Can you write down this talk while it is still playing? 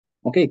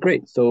Okay,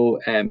 great. So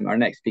our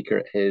next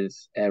speaker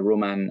is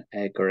Roman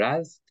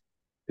Gorazd,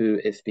 who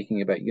is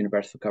speaking about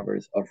universal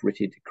covers of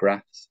rooted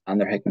graphs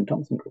and their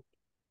Higman-Thompson group.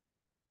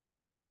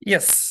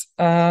 Yes.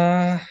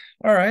 All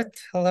right.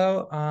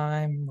 Hello,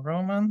 I'm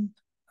Roman.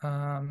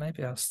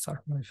 Maybe I'll start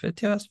my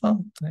video as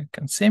well. You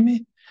can see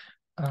me.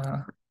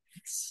 Uh,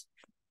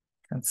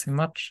 can't see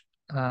much.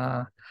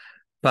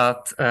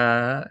 But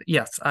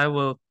yes, I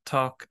will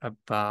talk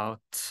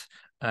about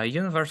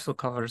universal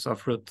covers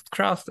of rooted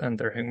graphs and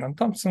their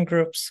Higman-Thompson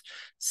groups.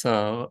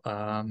 So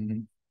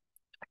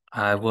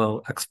I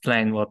will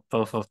explain what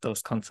both of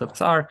those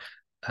concepts are,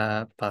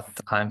 but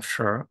I'm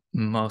sure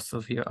most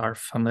of you are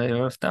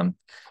familiar with them.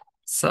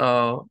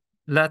 So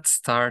let's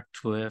start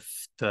with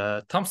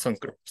the Thompson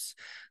groups.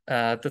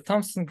 The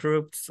Thompson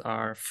groups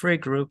are three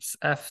groups,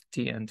 F,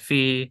 T, and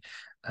V,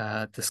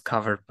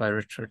 discovered by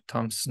Richard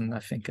Thompson, I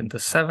think, in the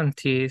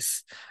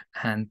 70s.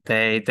 And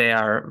they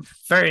are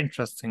very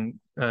interesting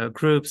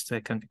groups.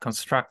 They can be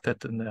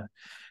constructed in a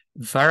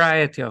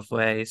variety of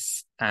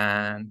ways,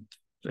 and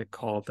we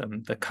call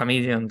them the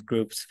chameleon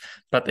groups.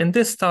 But in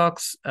these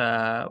talks,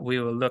 we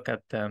will look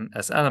at them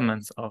as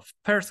elements of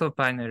pairs of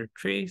binary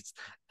trees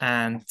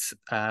and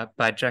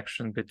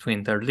bijection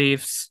between their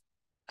leaves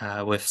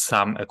with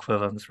some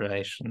equivalence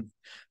relation,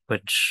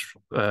 which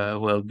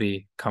will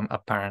become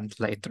apparent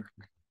later.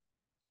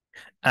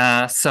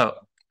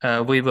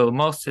 We will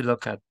mostly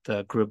look at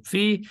the group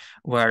V,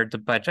 where the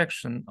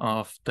bijection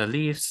of the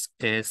leaves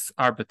is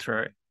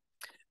arbitrary.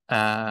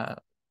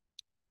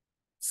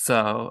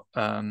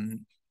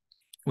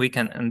 We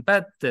can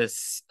embed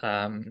this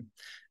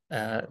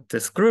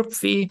this group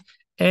V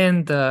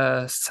in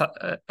the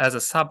as a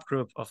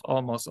subgroup of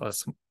almost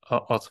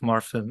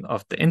automorphism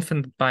of the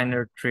infinite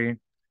binary tree,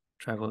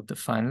 which I will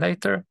define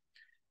later.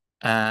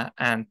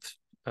 And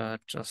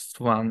just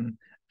one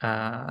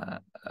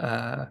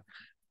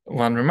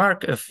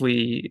remark: if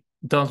we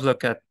don't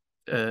look at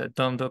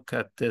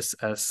this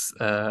as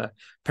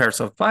pairs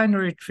of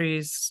binary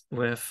trees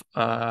with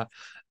a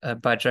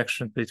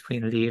bijection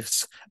between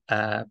leaves,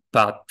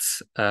 but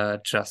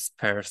just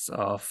pairs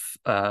of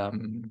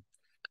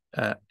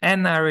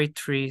n-ary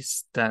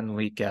trees, then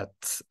we get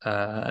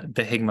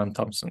the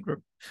Higman-Thompson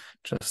group.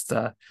 Just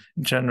a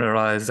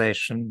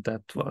generalization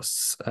that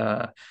was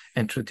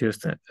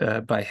introduced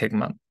by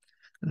Higman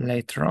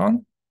later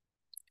on.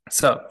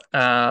 So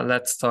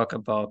let's talk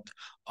about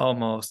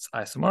almost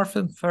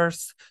isomorphism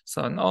first.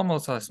 So an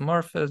almost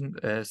isomorphism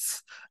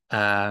is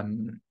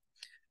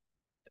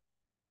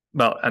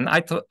well, an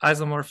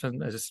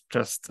isomorphism is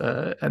just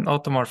an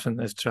automorphism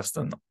is just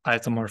an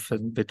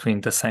isomorphism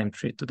between the same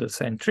tree to the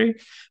same tree.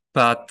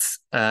 But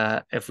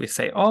if we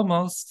say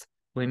almost,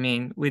 we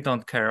mean we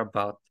don't care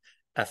about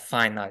a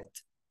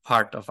finite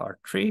part of our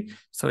tree.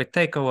 So we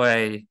take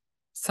away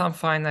some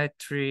finite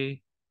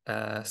tree,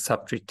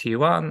 subtree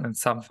T1, and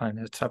some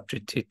finite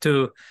subtree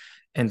T2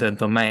 in the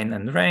domain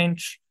and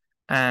range,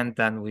 and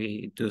then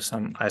we do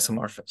some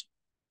isomorphism.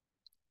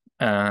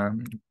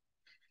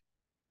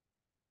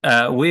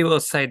 We will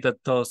say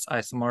that those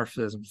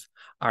isomorphisms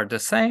are the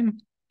same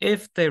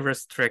if they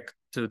restrict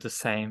to the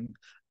same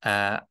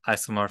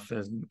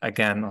isomorphism,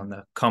 again,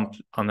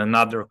 on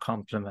another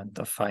complement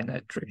of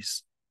finite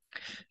trees.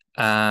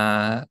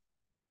 And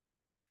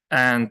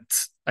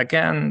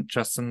again,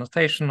 just a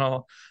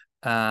notational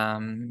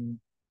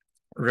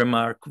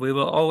remark, we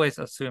will always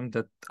assume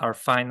that our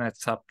finite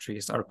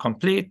subtrees are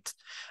complete,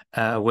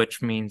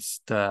 which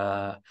means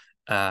a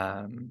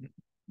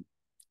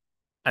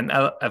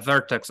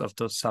vertex of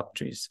those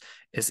subtrees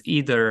is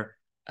either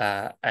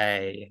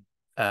a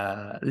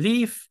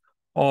leaf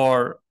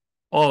or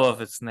all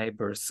of its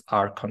neighbors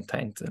are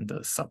contained in the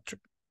subtree.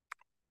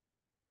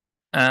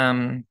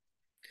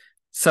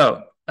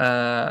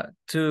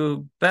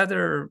 To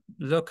better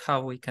look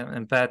how we can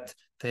embed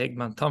the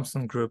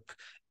Higman-Thompson group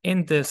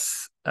in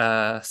this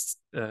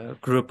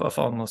group of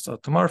almost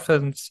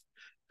automorphisms,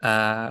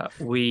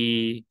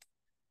 we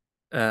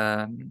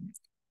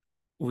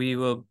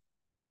will.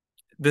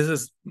 This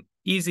is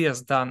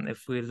easiest done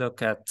if we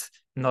look at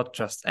not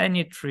just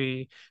any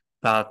tree,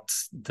 but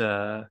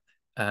the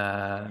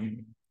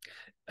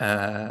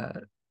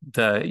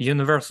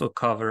universal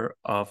cover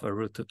of a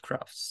rooted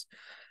graphs.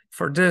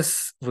 For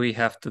this, we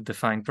have to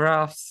define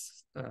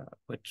graphs,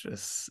 which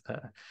is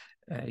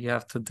you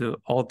have to do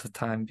all the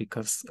time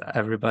because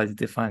everybody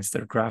defines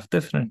their graph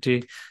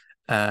differently.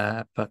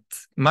 But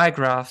my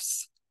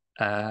graphs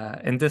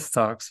in this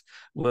talks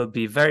will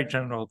be very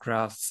general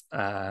graphs,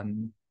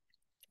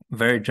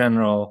 very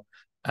general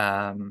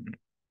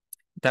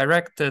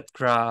directed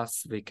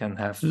graphs. We can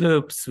have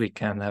loops, we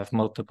can have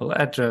multiple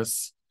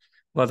edges,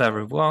 whatever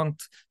we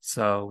want.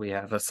 So we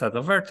have a set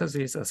of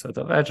vertices, a set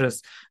of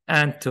edges,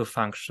 and two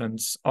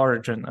functions,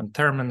 origin and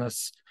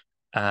terminus,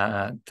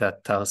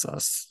 that tells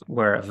us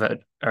where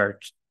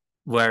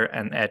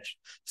an edge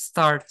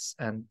starts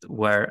and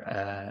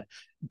where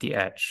the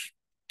edge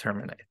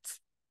terminates.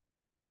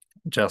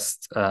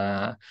 Just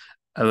a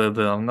little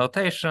bit of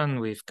notation.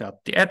 We've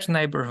got the edge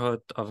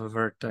neighborhood of a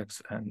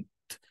vertex, and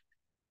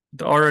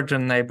the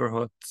origin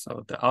neighborhood,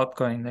 so the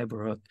outgoing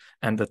neighborhood,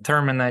 and the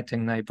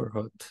terminating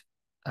neighborhood,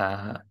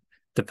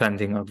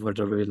 depending on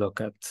whether we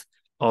look at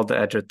all the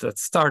edges that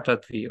start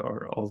at V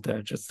or all the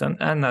edges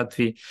that end at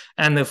V.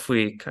 And if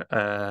we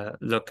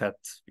look at,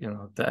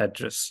 the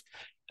edges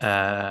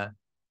that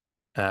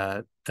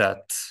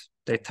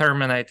they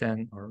terminate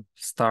in or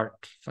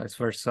start, vice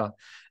versa,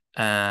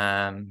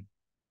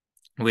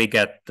 we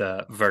get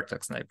the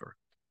vertex neighborhood.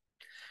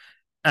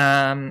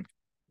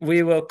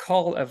 We will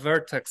call a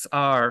vertex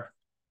R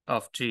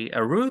of G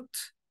a root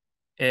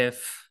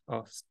if,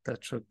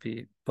 that should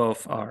be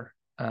both R.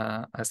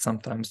 I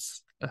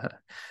sometimes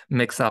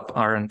mix up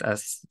R and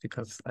S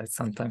because I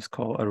sometimes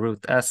call a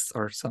root S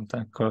or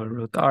sometimes call a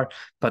root R,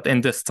 but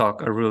in this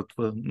talk, a root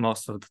will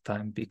most of the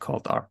time be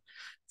called R.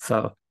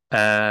 So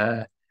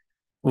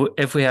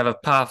if we have a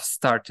path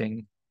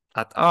starting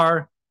at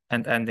R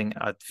and ending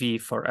at V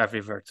for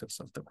every vertex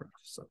of the graph.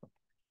 So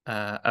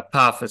a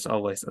path is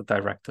always a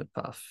directed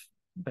path,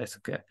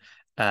 basically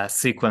a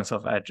sequence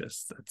of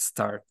edges that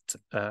start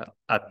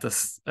at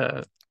this,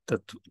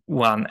 that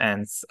one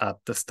ends at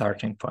the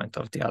starting point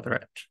of the other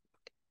edge.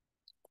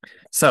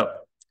 So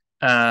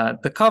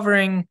the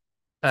covering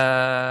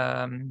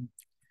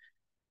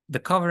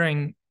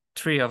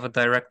tree of a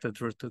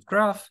directed rooted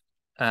graph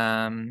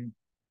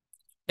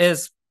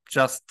is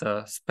just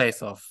the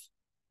space of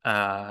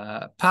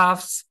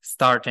paths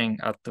starting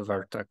at the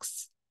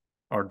vertex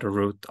or the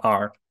root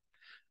R.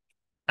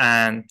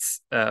 And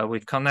we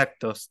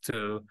connect those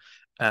two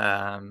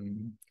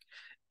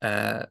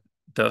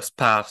those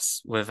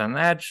paths with an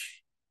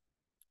edge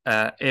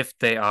if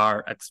they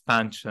are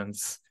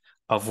expansions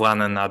of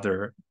one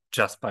another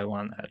just by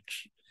one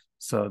edge.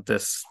 So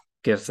this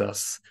gives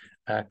us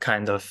a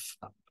kind of,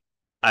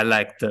 I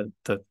like the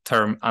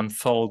term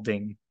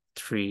unfolding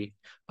tree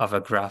of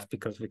a graph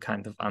because we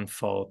kind of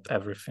unfold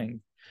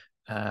everything.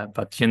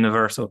 But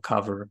universal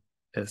cover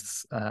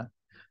is a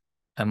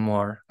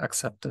more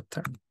accepted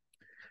term.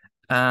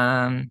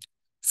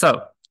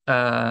 So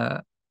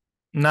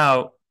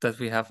now that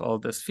we have all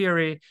this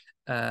theory,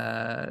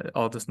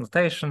 all this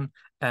notation,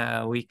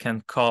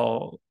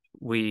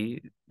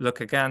 we look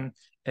again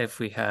if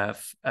we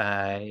have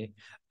a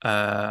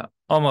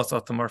almost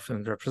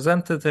automorphism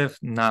representative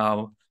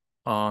now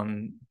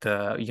on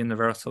the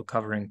universal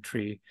covering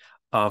tree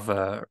of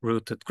a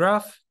rooted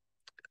graph.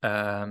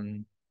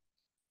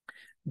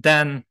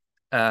 Then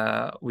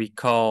we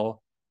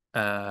call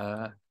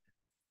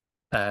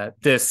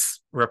this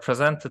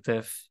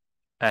representative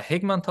a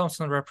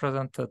Higman-Thompson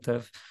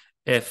representative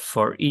if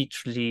for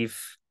each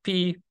leaf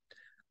P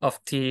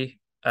of T,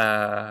 we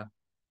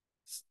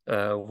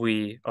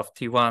of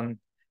T1,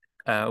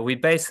 we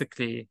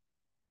basically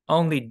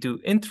only do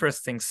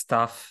interesting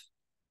stuff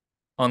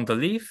on the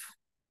leaf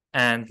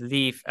and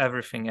leave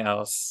everything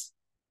else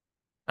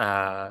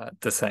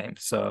the same.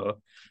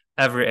 So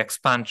every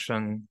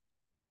expansion,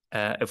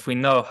 if we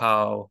know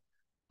how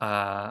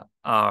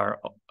our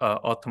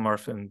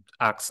automorphism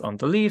acts on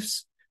the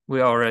leaves,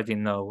 we already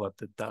know what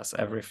it does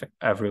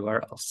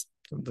everywhere else.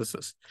 So this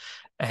is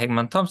a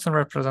Higman-Thompson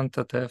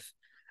representative,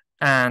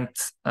 and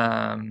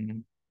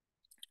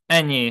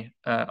any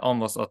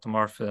almost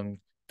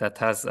automorphism that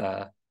has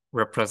a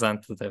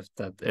representative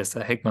that is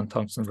a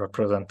Higman-Thompson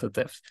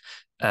representative,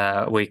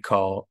 we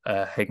call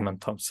a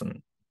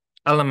Higman-Thompson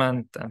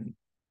element, and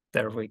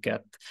there we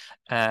get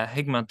a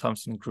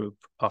Higman-Thompson group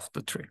of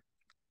the tree.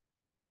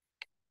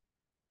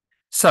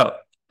 So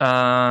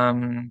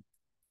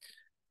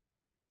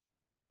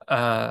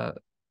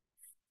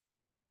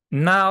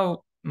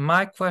now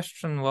my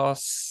question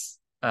was,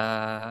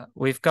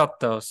 we've got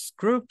those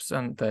groups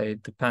and they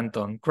depend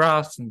on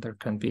graphs, and there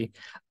can be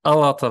a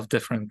lot of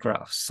different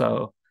graphs.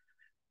 So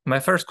my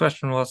first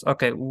question was,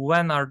 okay,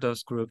 when are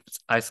those groups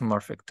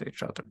isomorphic to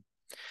each other?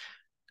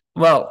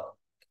 Well,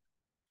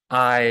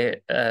 I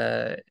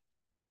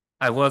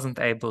wasn't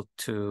able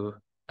to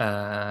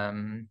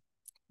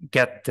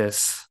get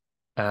this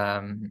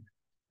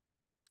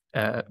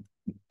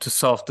to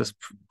solve this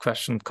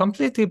question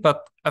completely,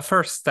 but a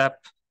first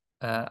step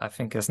I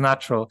think is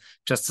natural,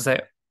 just to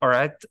say, all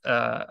right,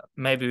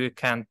 maybe we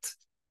can't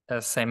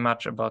say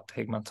much about the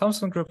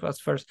Higman-Thompson group at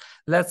first.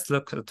 Let's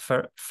look at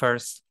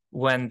first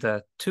when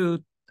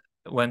two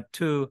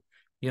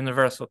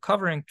universal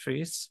covering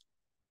trees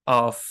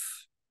of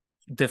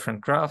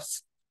different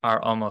graphs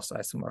are almost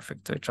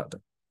isomorphic to each other.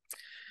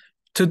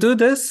 To do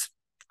this,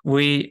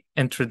 we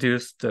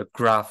introduce the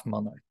graph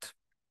monoid.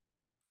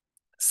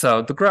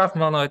 So the graph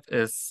monoid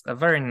is a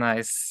very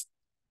nice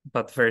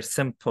but very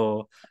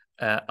simple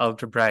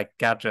algebraic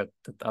gadget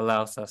that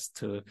allows us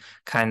to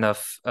kind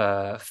of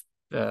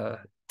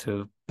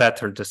to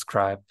better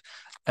describe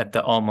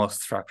the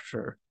almost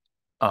structure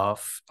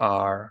of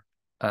our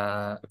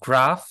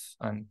graph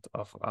and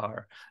of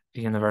our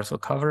universal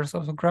covers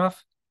of a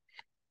graph.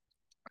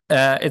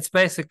 It's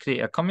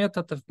basically a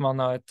commutative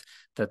monoid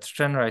that's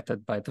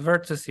generated by the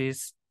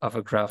vertices of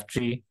a graph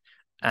G,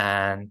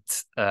 and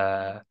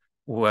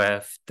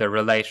with the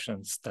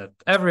relations that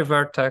every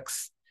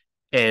vertex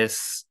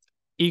is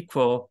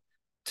equal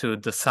to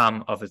the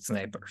sum of its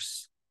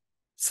neighbors.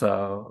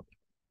 So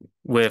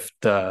with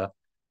the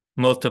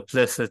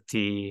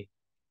multiplicity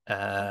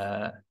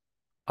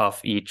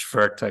of each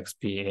vertex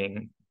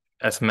being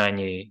as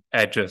many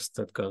edges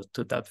that go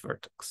to that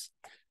vertex.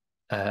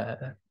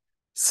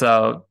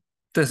 So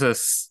this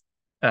is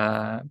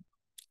a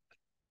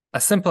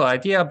simple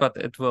idea, but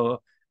it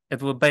will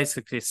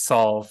basically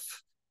solve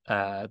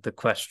the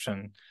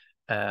question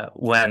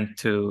when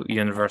two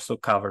universal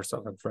covers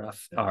of a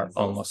graph are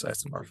almost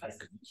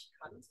isomorphic.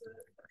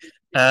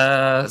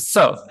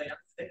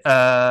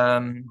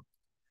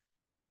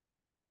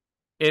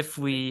 If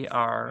we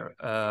are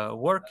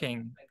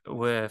working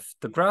with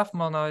the graph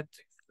monoid,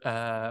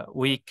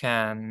 we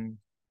can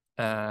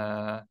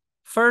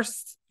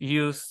first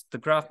use the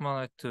graph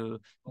monoid to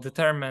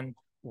determine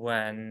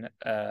when,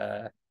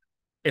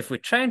 if we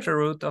change the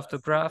root of the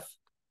graph,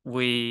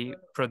 we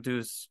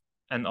produce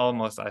an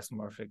almost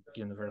isomorphic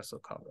universal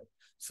cover.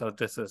 So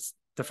this is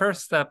the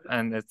first step,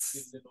 and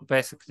it's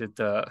basically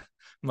the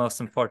most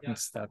important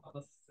step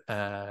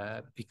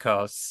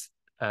because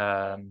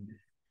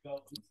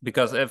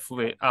if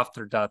we,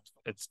 after that,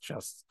 it's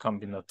just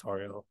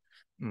combinatorial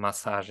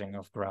massaging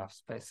of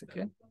graphs,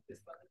 basically.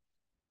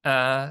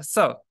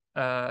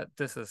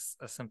 This is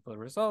a simple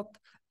result.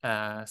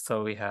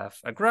 So we have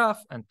a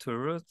graph and two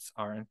roots,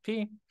 R and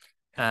P.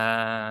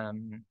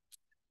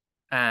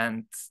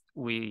 And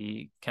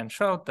we can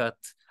show that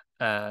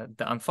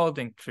the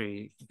unfolding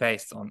tree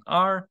based on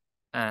R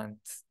and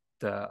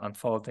the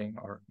unfolding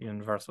or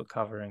universal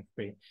covering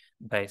tree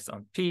based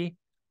on P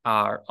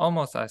are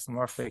almost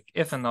isomorphic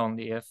if and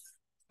only if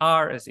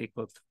R is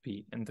equal to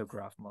P in the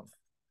graph model.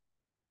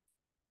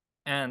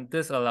 And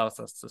this allows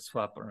us to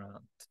swap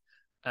around,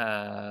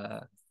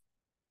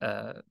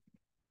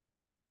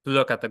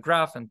 look at the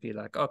graph and be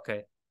like,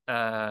 okay,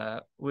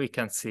 we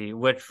can see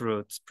which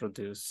roots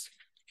produce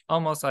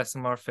almost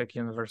isomorphic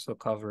universal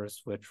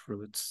covers, which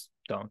roots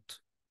don't.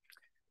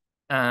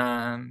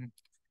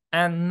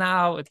 And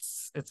now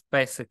it's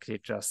basically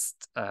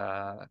just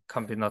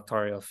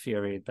combinatorial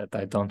theory that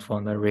I don't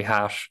want to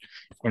rehash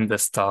in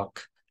this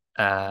talk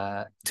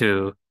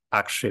to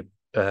actually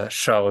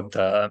show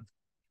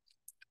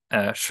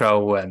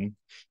when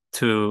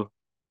two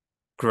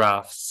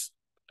graphs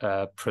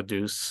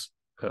produce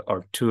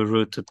or two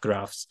rooted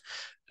graphs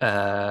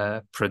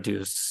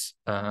produce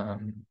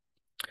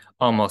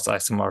almost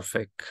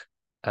isomorphic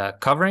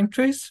covering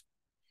trees.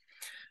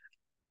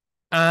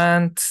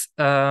 And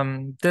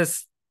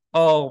this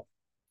all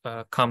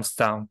comes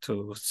down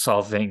to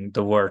solving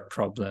the word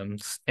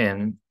problems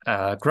in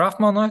a graph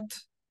monoid.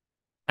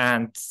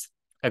 And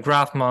a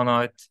graph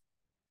monoid,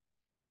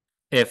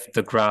 if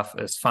the graph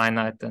is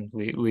finite, and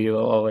we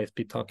will always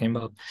be talking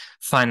about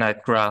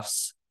finite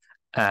graphs,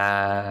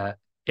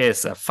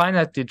 is a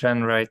finitely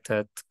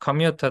generated,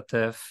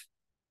 commutative,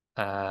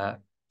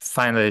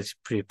 finitely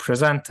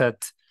represented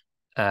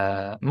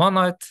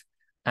monoid,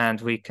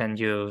 and we can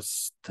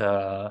use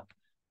the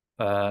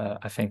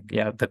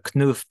the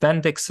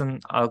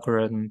Knuth-Bendixson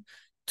algorithm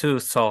to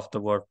solve the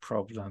word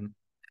problem.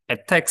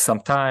 It takes some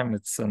time.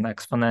 It's an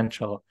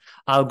exponential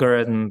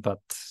algorithm,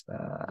 but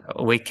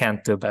we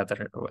can't do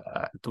better.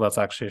 It was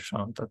actually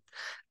shown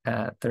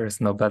that there is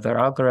no better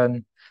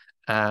algorithm.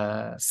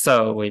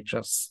 So we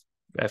just,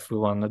 if we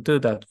want to do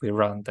that, we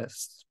run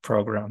this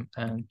program,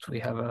 and we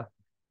have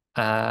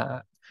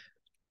an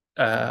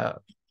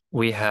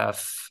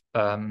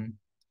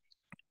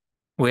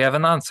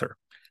answer.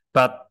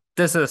 But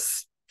this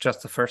is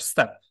just the first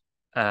step.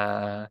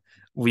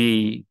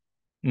 We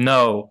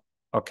know,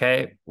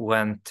 okay,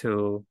 when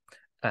two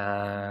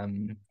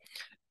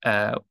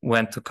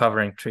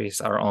covering trees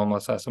are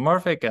almost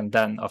isomorphic, and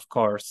then of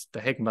course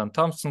the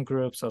Higman-Thompson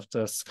groups of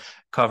this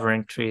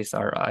covering trees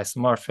are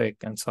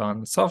isomorphic, and so on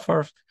and so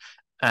forth.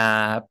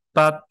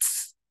 But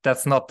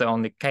that's not the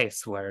only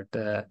case where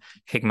the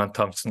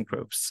Higman-Thompson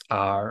groups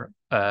are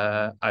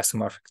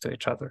isomorphic to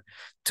each other.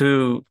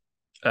 To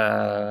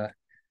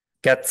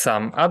get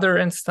some other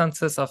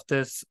instances of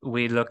this,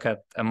 we look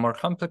at a more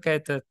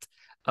complicated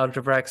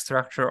algebraic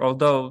structure,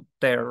 although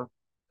they're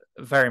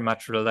very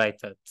much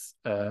related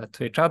to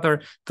each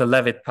other, the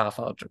Leavitt path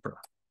algebra.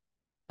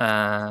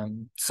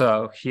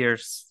 So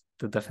here's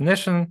the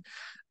definition.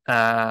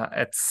 The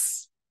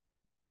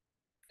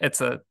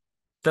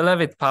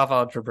Leavitt path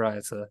algebra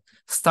is a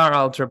star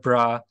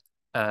algebra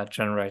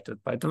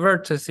generated by the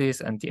vertices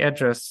and the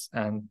edges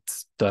and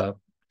the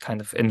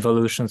kind of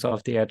involutions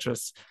of the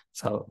edges.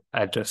 So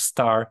edges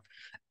star,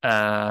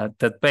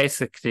 that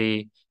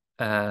basically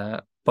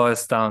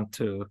boils down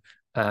to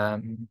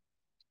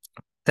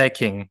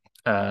taking,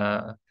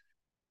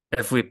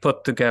 if we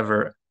put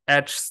together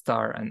edge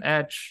star and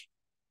edge,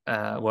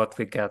 what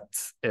we get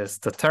is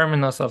the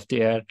terminus of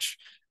the edge.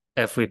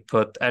 If we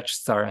put edge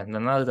star and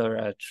another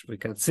edge, we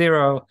get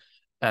 0.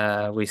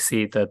 We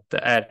see that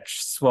the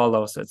edge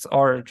swallows its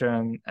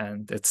origin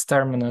and its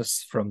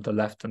terminus from the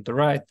left and the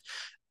right,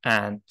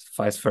 and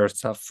vice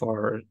versa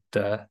for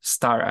the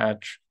star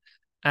edge.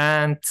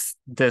 And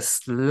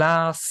this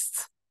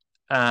last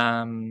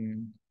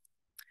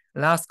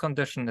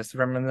condition is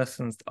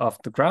reminiscent of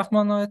the graph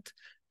monoid.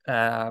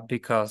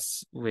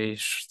 because we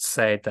should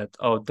say that,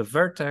 oh, the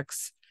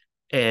vertex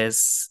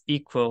is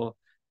equal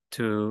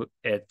to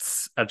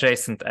its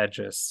adjacent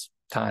edges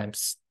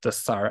times the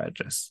star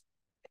edges,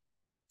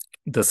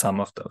 the sum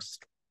of those.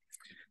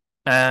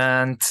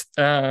 And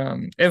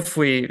if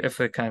we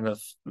kind of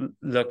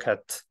look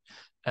at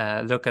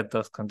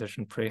those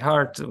conditions pretty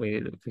hard,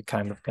 we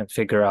kind of can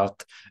figure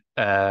out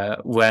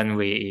when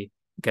we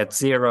get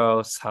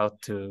zeros, how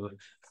to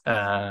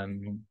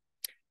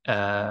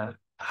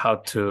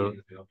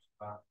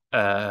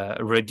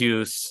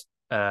reduce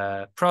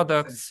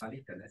products,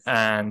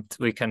 and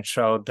we can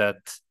show that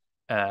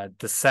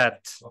the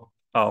set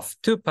of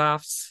two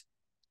paths,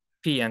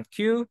 P and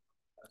Q,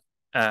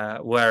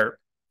 where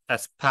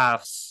as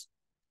paths,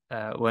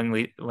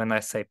 when I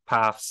say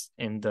paths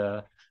in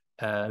the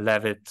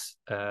Leavitt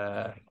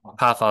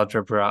path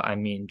algebra, I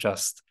mean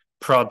just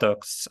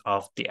products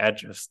of the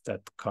edges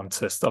that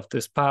consist of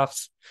these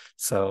paths.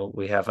 So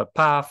we have a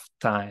path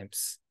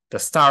times the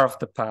star of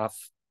the path.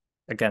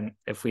 Again,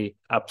 if we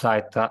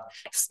apply that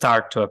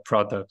star to a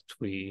product,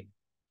 we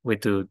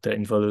do the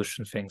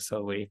involution thing.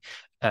 So we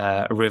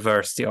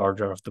reverse the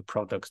order of the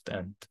product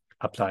and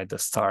apply the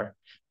star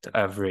to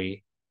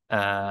every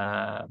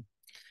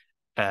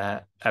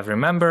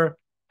member,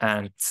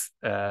 and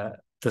the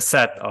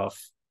set of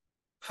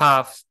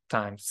paths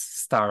times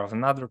star of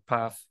another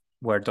path,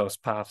 where those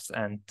paths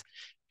end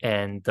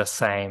in the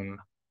same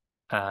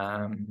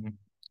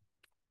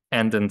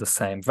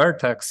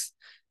vertex.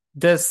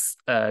 This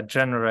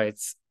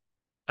generates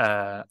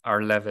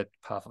our Leavitt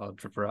path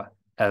algebra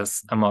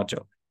as a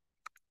module.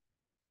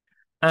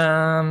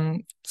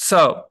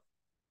 So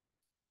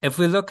if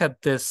we look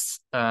at this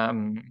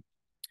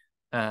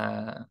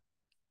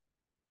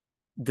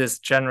this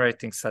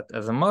generating set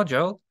as a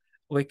module,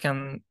 we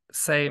can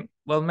say,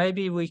 well,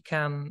 maybe we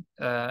can,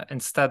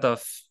 instead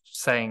of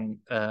saying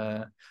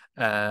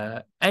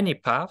any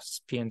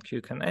paths, P and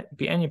Q can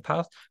be any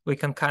path, we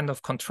can kind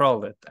of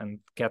control it and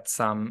get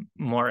some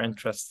more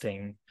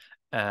interesting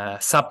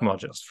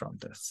submodules from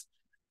this.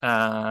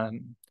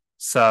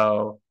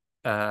 So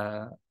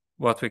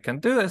what we can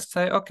do is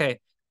say, okay,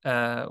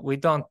 we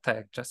don't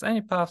take just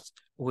any paths,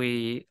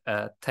 we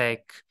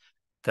take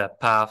the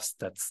paths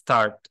that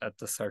start at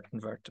a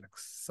certain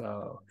vertex.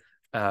 So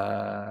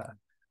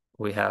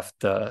we have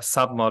the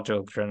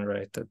submodule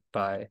generated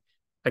by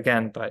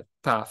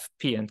path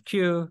P and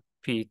Q,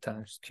 P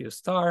times Q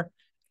star,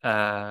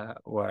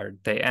 where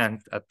they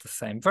end at the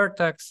same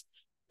vertex,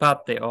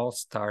 but they all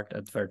start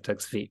at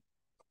vertex V.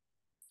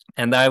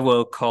 And I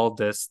will call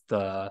this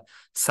the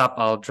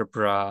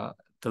subalgebra,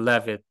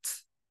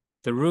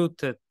 the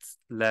rooted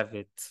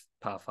Leavitt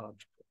path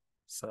algebra.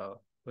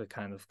 So we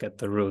kind of get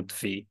the root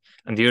V,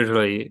 and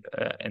usually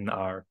in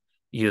our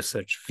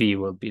usage, V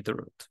will be the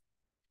root.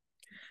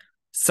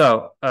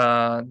 So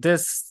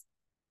these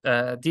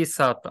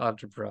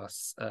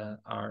subalgebras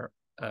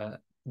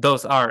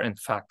those are in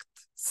fact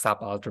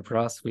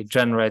subalgebras. We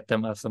generate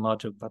them as a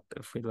module, but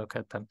if we look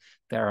at them,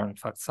 they are in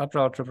fact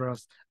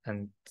subalgebras.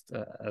 And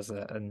as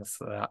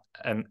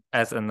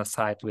an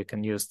aside, we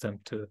can use them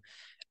to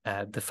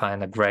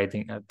define a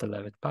grading at the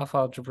Leavitt path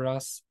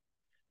algebras.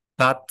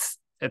 But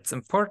it's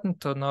important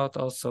to note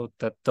also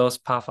that those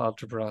path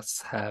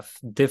algebras have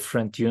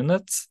different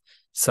units.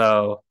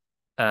 So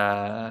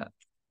the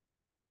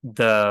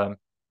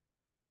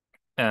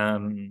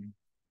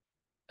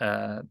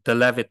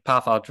Leavitt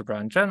path algebra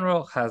in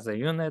general has a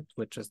unit,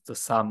 which is the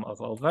sum of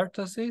all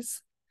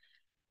vertices.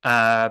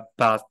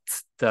 But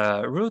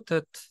the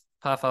rooted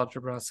path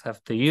algebras have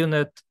the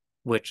unit,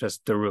 which is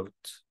the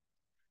root.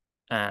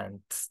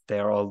 And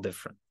they're all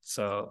different.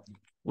 So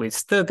we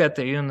still get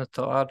the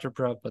unital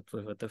algebra, but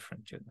with a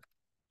different unit.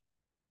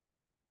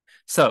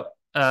 So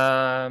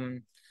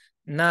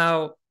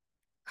now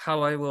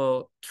how I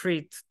will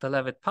treat the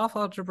Leavitt path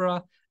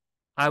algebra,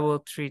 I will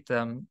treat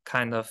them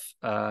kind of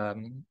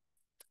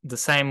the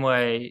same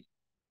way,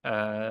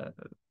 kind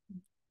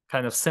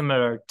of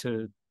similar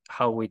to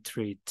how we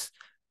treat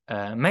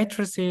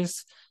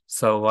matrices.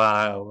 So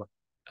while,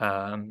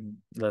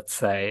 let's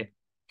say,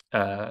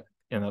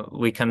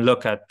 we can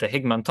look at the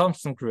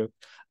Higman-Thompson group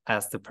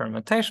as the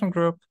permutation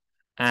group,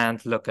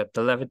 and look at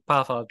the Leavitt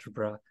path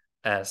algebra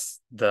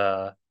as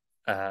the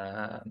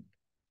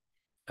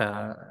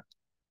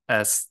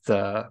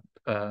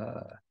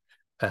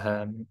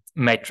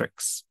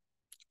matrix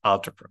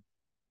algebra.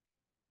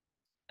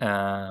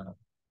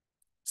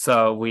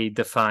 So we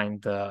define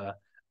the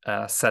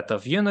set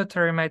of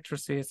unitary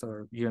matrices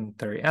or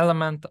unitary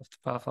element of the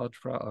path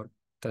algebra, or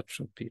that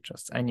should be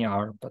just any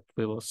R, but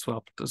we will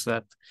swap to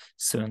Z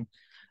soon.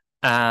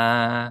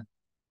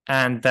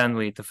 And then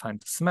we define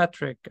the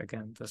symmetric.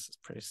 Again, this is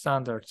pretty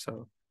standard.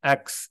 So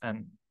X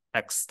and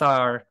X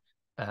star.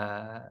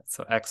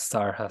 So X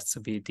star has to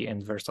be the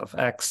inverse of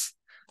X.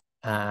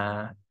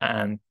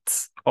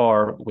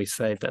 Or we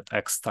say that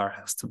X star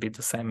has to be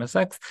the same as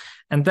X.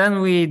 And then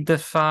we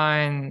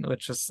define,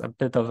 which is a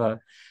bit of a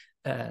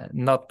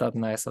not that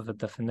nice of a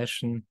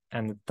definition,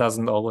 and it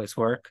doesn't always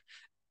work,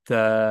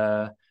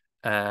 the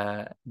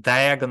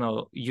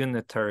diagonal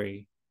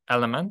unitary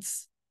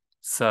elements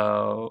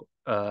So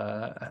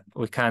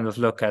we kind of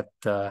look at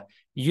the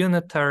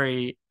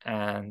unitary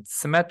and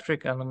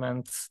symmetric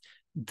elements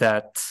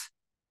that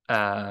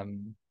that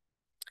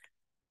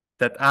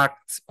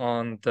act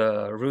on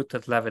the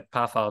rooted Leavitt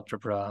path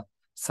algebra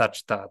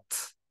such that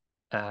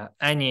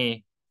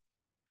any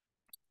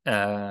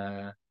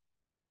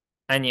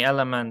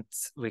element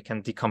we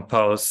can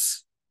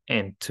decompose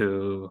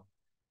into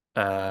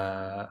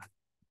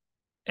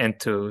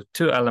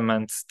two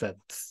elements that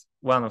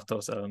one of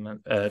those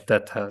elements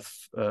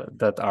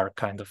that are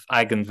kind of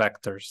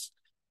eigenvectors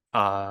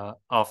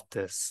of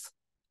this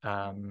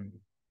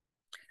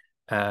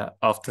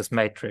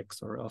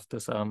matrix or of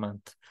this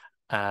element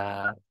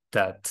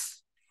that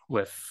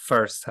with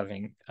first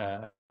having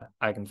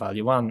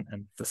eigenvalue 1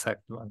 and the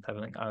second one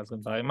having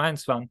eigenvalue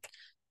 -1,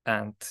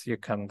 and you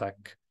can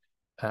like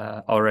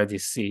already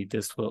see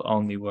this will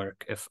only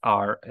work if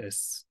R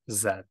is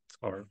Z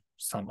or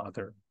some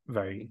other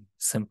very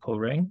simple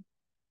ring.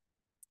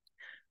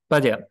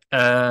 But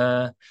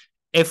yeah,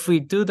 if we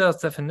do those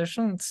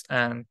definitions,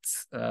 and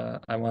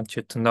I want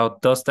you to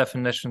note those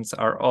definitions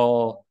are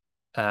all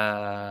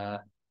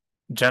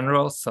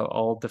general, so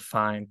all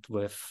defined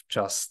with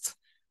just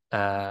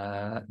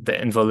the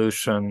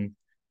involution,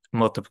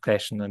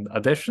 multiplication, and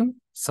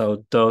addition.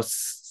 So those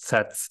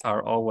sets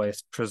are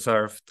always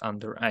preserved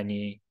under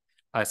any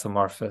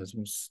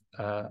isomorphisms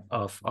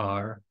of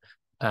our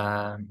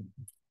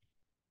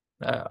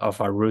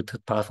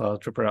rooted path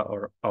algebra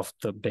or of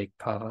the big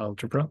path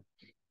algebra.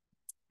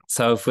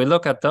 So if we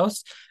look at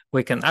those,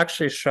 we can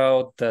actually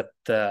show that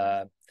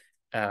the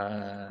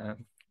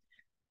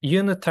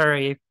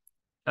unitary,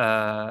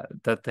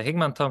 that the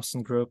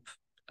Higman-Thompson group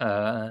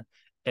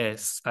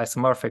is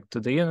isomorphic to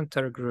the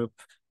unitary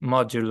group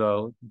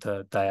modulo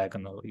the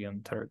diagonal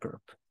unitary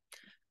group.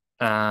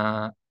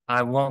 I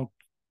won't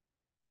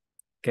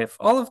give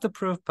all of the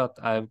proof, but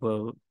I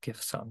will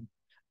give some.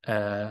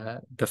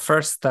 The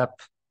first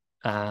step,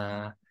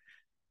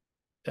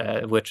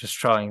 which is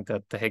showing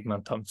that the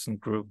Higman-Thompson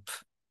group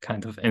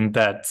kind of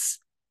embeds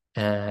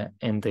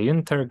in the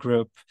unitary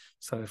group.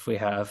 So if we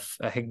have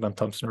a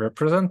Higman-Thompson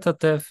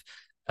representative,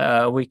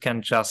 we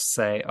can just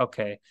say,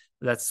 okay,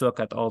 let's look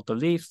at all the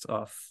leaves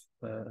of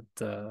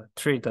the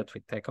tree that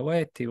we take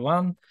away,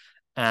 T1,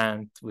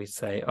 and we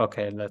say,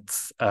 okay,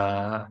 let's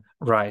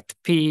write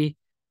P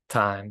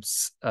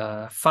times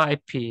phi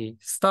P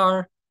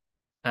star,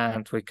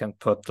 and we can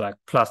put like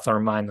plus or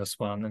minus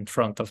 1 in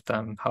front of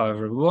them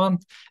however we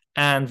want,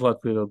 and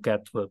what we will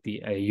get will be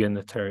a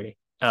unitary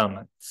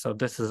element. So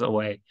this is a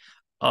way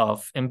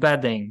of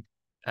embedding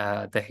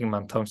the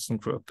Higman-Thompson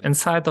group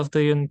inside of the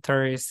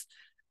unitaries,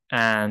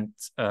 and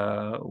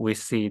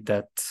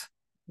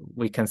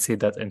we can see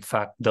that in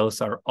fact those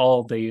are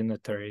all the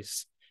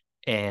unitaries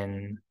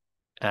in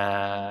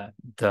the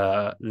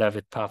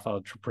Leavitt path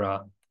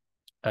algebra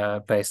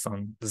based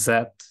on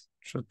Z,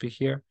 should be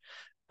here.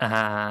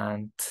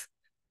 And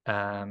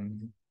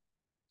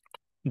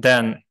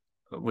then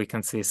we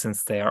can see,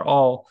 since they are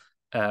all,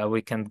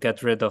 we can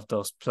get rid of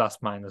those plus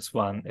minus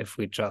 1 if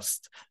we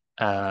just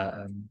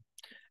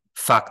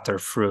factor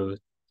through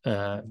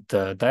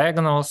the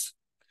diagonals.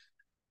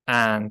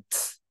 And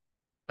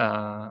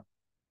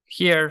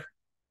here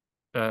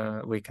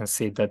we can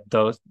see that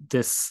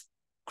this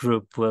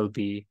group will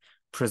be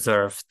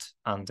preserved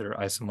under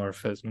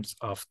isomorphisms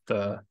of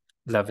the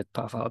Leavitt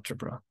path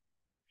algebra.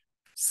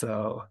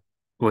 So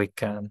we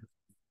can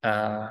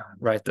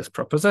write this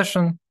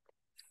proposition.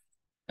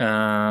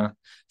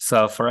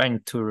 So for any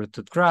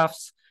two-rooted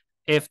graphs,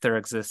 if there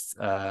exists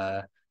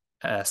a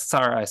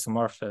star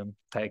isomorphism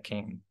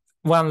taking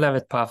one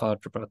Leavitt path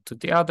algebra to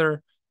the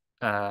other,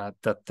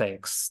 that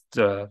takes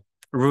the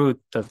root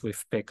that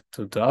we've picked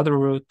to the other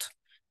root,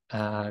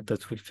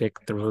 that we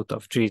pick the root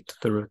of G to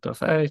the root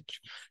of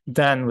H,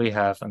 then we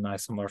have an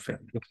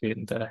isomorphic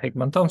between the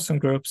Higman-Thompson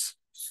groups.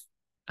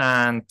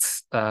 And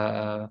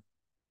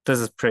this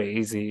is pretty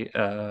easy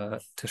to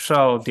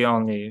show. The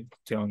only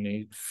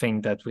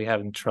thing that we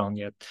haven't shown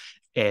yet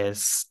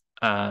is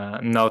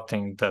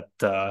noting that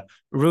the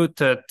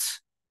rooted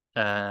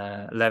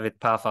Leavitt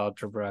path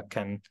algebra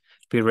can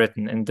be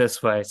written in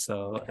this way.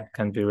 So it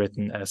can be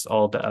written as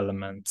all the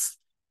elements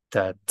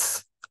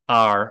that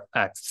R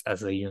acts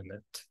as a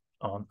unit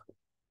on.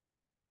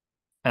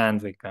 And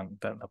we can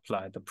then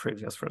apply the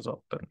previous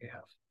result that we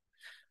have.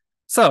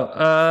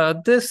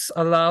 So this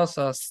allows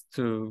us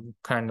to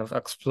kind of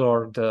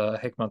explore the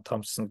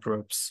Higman-Thompson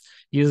groups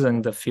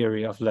using the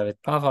theory of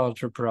Leavitt path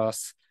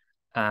algebras,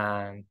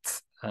 and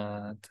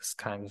this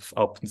kind of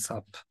opens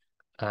up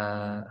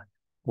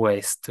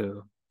ways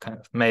to kind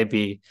of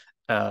maybe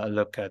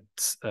look at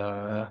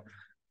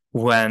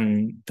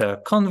when the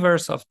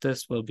converse of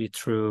this will be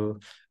true,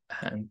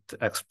 and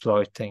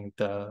exploiting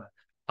the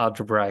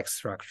algebraic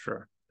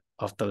structure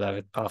of the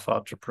Leavitt path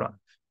algebra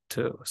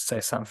to say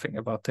something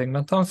about the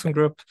Higman-Thompson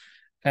group.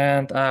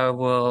 And I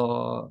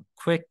will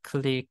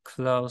quickly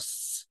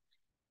close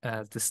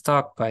this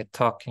talk by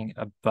talking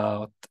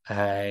about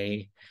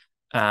an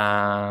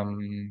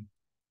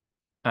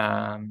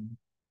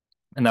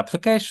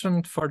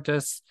application for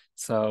this.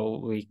 So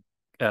we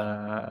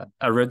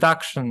a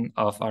reduction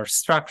of our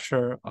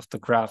structure of the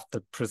graph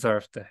that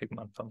preserved the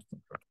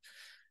Higman-Thompson graph.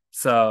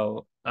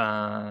 So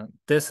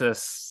this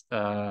is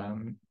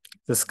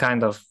this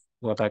kind of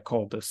what I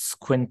call the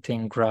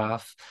squinting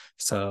graph.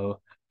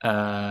 So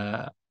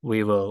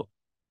we will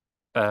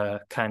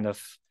kind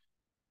of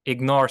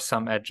ignore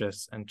some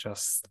edges and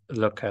just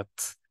look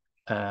at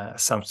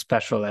some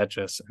special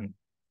edges and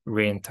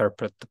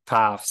reinterpret the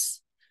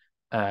paths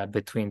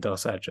between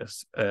those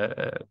edges,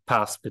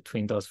 paths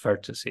between those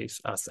vertices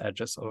as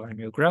edges of our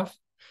new graph.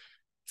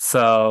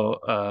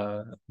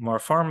 So more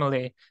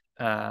formally,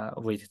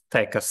 we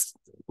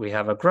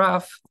have a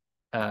graph,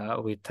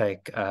 we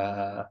take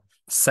a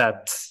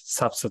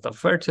subset of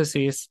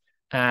vertices,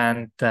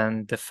 and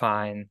then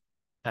define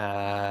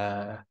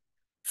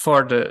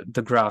for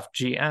the graph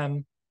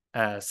GM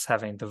as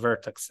having the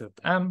vertex at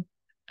M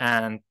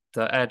and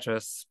the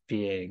edges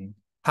being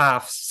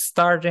paths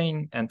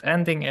starting and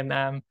ending in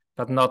M,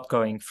 but not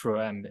going through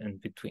M in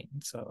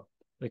between. So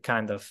we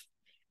kind of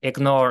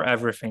ignore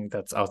everything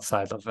that's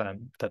outside of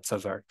M that's a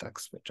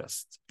vertex. We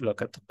just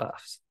look at the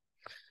paths.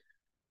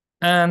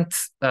 And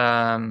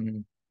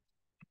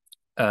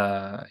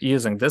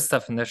using this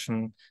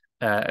definition,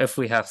 if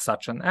we have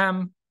such an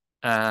M,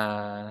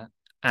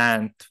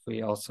 and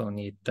we also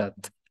need that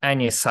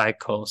any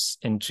cycles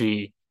in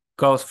G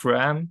go through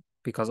M,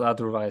 because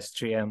otherwise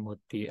GM would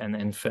be an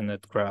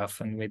infinite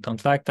graph, and we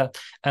don't like that.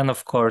 And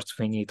of course,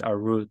 we need our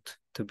root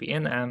to be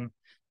in M.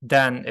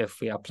 Then if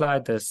we apply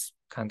this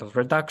kind of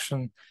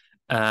reduction,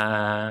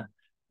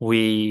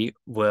 we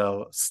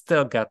will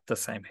still get the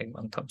same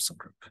Higman-Thompson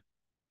group.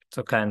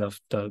 So kind of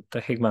the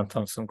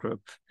Higman-Thompson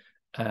group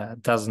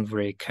doesn't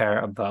really care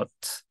about,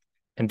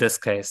 in this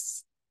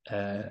case,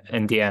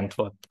 in the end,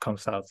 what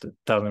comes out, it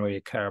doesn't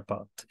really care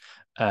about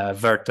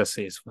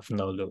vertices with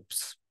no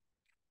loops.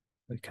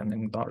 We can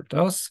ignore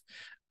those.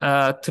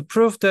 To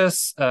prove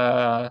this,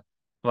 well,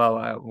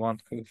 I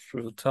won't go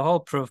through the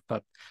whole proof,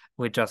 but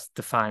we just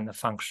define a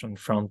function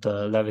from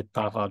the Leavitt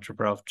path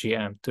algebra of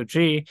GM to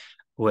G,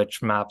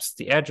 which maps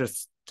the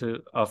edges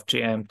of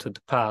GM to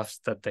the paths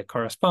that they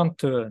correspond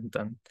to, and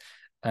then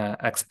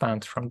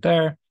expand from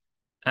there.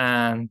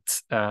 And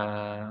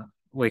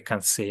we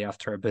can see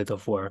after a bit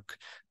of work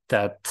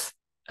that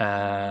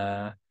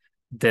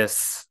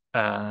this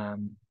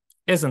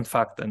is in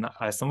fact an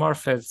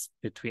isomorphism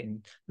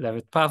between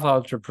Leavitt path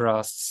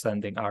algebras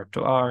sending R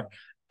to R,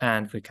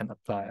 and we can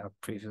apply our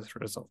previous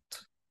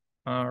result.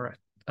 All right,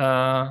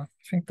 I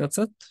think that's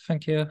it.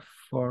 Thank you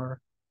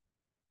for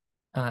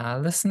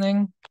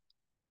listening.